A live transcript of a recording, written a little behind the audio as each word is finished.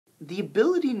The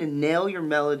ability to nail your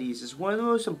melodies is one of the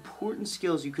most important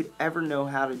skills you could ever know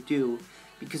how to do,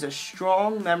 because a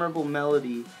strong, memorable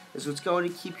melody is what's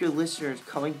going to keep your listeners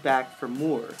coming back for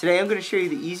more. Today I'm going to show you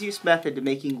the easiest method to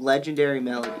making legendary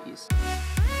melodies.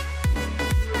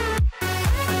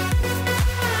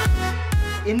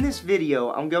 In this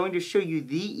video, I'm going to show you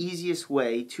the easiest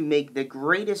way to make the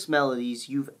greatest melodies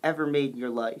you've ever made in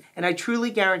your life. And I truly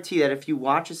guarantee that if you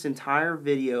watch this entire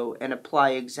video and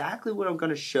apply exactly what I'm going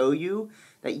to show you,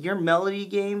 that your melody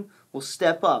game will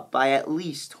step up by at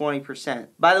least 20%.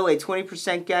 By the way,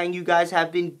 20% gang, you guys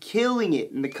have been killing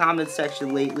it in the comments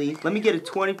section lately. Let me get a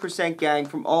 20% gang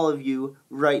from all of you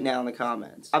right now in the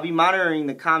comments. I'll be monitoring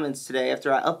the comments today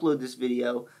after I upload this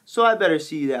video, so I better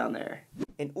see you down there.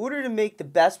 In order to make the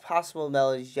best possible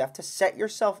melodies, you have to set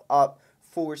yourself up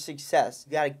for success.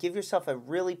 You gotta give yourself a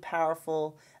really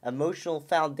powerful emotional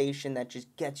foundation that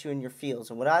just gets you in your feels.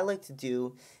 And what I like to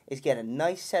do is get a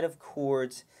nice set of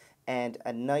chords and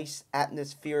a nice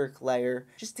atmospheric layer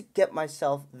just to get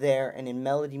myself there and in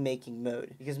melody making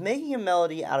mode. Because making a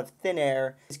melody out of thin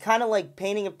air is kind of like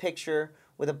painting a picture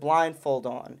with a blindfold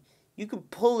on. You can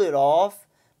pull it off,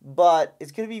 but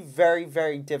it's going to be very,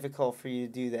 very difficult for you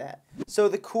to do that. So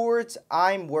the chords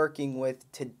I'm working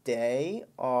with today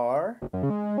are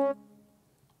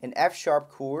an F sharp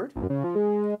chord,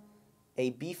 a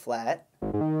B flat,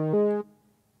 an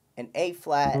A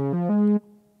flat,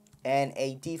 and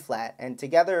a D flat. And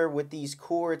together with these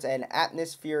chords and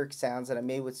atmospheric sounds that I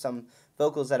made with some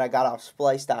vocals that I got off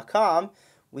splice.com,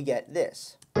 we get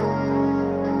this.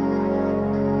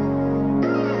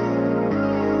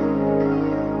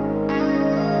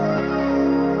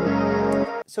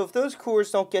 So if those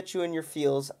chords don't get you in your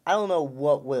feels, I don't know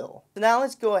what will. So now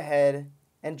let's go ahead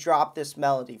and drop this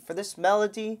melody. For this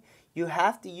melody, you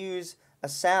have to use a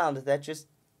sound that just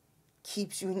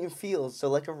keeps you in your feels. So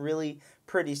like a really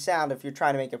pretty sound if you're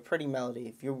trying to make a pretty melody.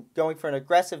 If you're going for an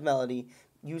aggressive melody,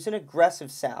 use an aggressive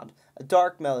sound. A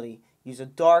dark melody, use a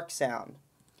dark sound.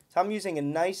 So I'm using a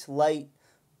nice light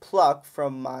pluck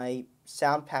from my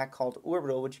sound pack called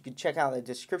Orbital, which you can check out in the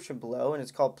description below, and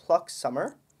it's called Pluck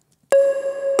Summer.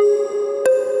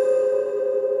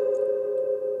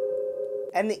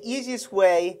 And the easiest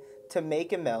way to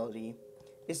make a melody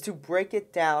is to break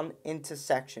it down into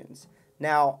sections.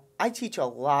 Now, I teach a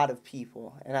lot of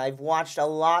people, and I've watched a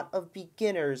lot of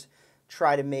beginners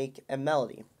try to make a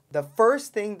melody. The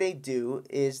first thing they do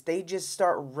is they just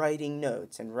start writing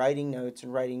notes and writing notes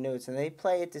and writing notes, and they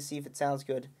play it to see if it sounds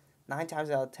good. 9 times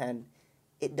out of 10,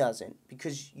 it doesn't,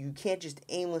 because you can't just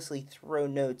aimlessly throw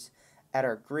notes at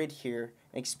our grid here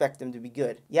and expect them to be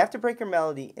good. You have to break your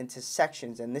melody into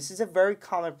sections, and this is a very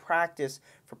common practice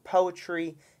for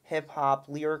poetry, hip-hop,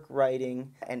 lyric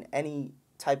writing, and any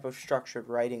type of structured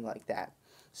writing like that.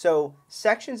 So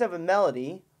sections of a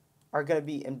melody are going to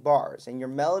be in bars, and your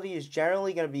melody is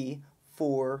generally going to be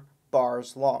 4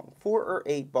 bars long. 4 or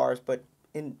 8 bars, but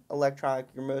in electronic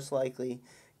you're most likely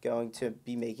going to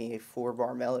be making a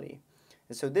 4-bar melody.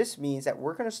 And so this means that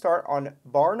we're going to start on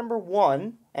bar number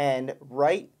 1 and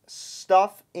write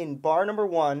stuff in bar number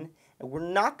 1, and we're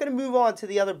not going to move on to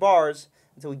the other bars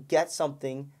until we get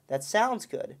something that sounds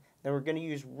good. Then we're going to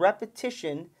use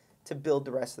repetition to build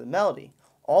the rest of the melody.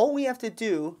 All we have to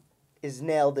do is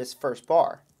nail this first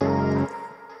bar.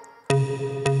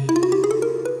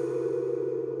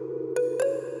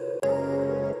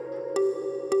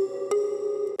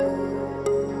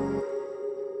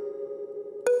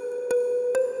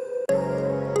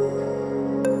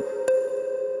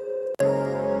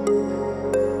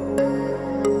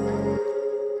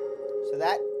 So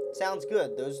that sounds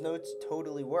good. Those notes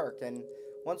totally work. And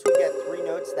once we get 3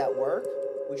 notes that work,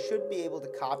 we should be able to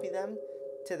copy them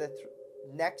to the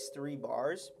next 3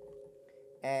 bars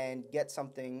and get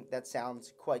something that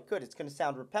sounds quite good. It's going to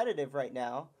sound repetitive right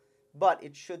now, but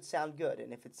it should sound good.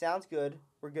 And if it sounds good,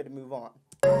 we're good to move on.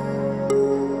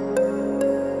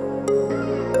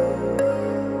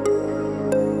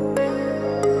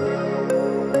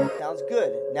 Sounds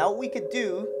good. Now what we could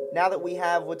do, now that we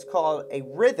have what's called a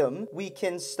rhythm, we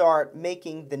can start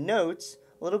making the notes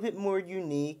a little bit more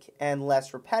unique and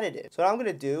less repetitive. So what I'm going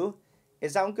to do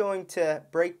is I'm going to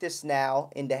break this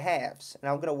now into halves. And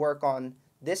I'm going to work on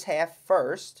this half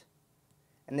first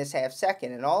and this half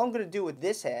second. And all I'm going to do with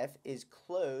this half is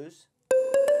close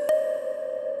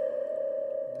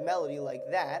the melody like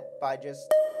that by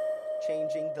just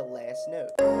changing the last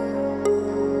note.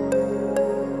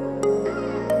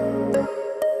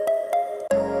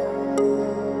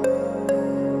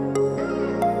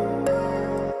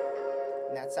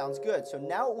 Sounds good. So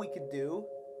now what we could do,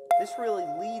 this really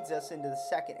leads us into the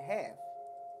second half.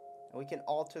 And we can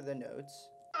alter the notes.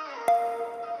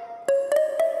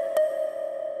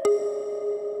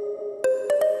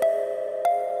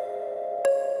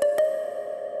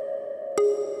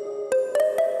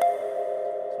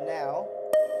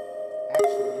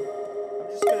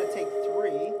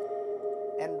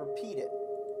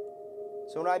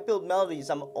 So when I build melodies,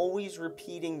 I'm always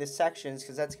repeating the sections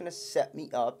because that's going to set me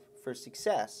up for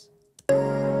success. So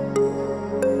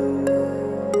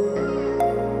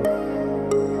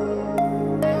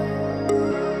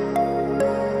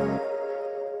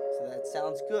that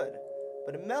sounds good.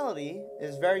 But a melody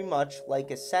is very much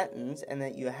like a sentence, and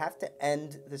that you have to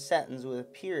end the sentence with a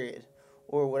period,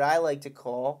 or what I like to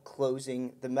call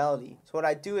closing the melody. So what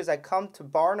I do is I come to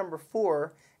bar number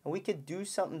 4, and we could do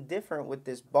something different with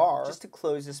this bar just to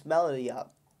close this melody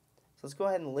up. So let's go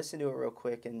ahead and listen to it real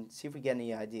quick and see if we get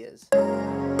any ideas.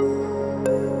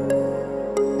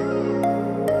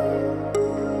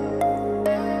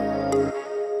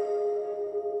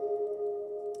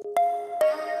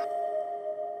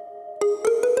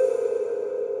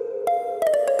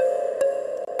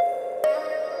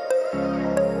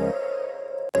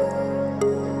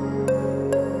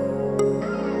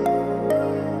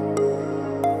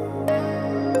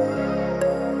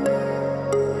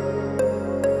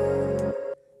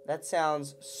 That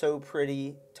sounds so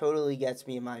pretty, totally gets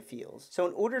me in my feels. So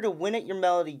in order to win at your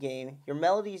melody game, your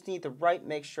melodies need the right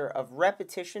mixture of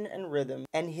repetition and rhythm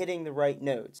and hitting the right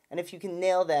notes. And if you can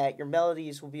nail that, your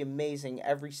melodies will be amazing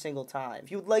every single time.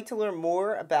 If you would like to learn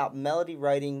more about melody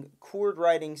writing, chord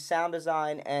writing, sound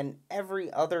design, and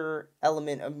every other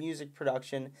element of music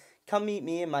production, come meet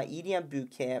me in my EDM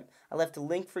bootcamp. I left a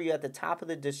link for you at the top of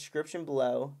the description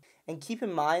below. And keep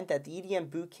in mind that the EDM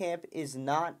bootcamp is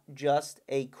not just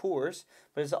a course,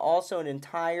 but is also an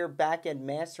entire back-end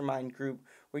mastermind group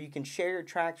where you can share your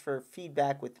tracks for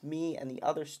feedback with me and the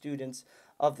other students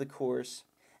of the course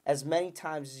as many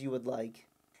times as you would like.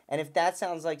 And if that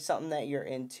sounds like something that you're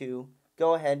into,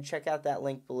 go ahead and check out that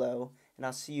link below, and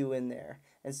I'll see you in there.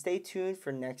 And stay tuned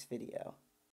for next video.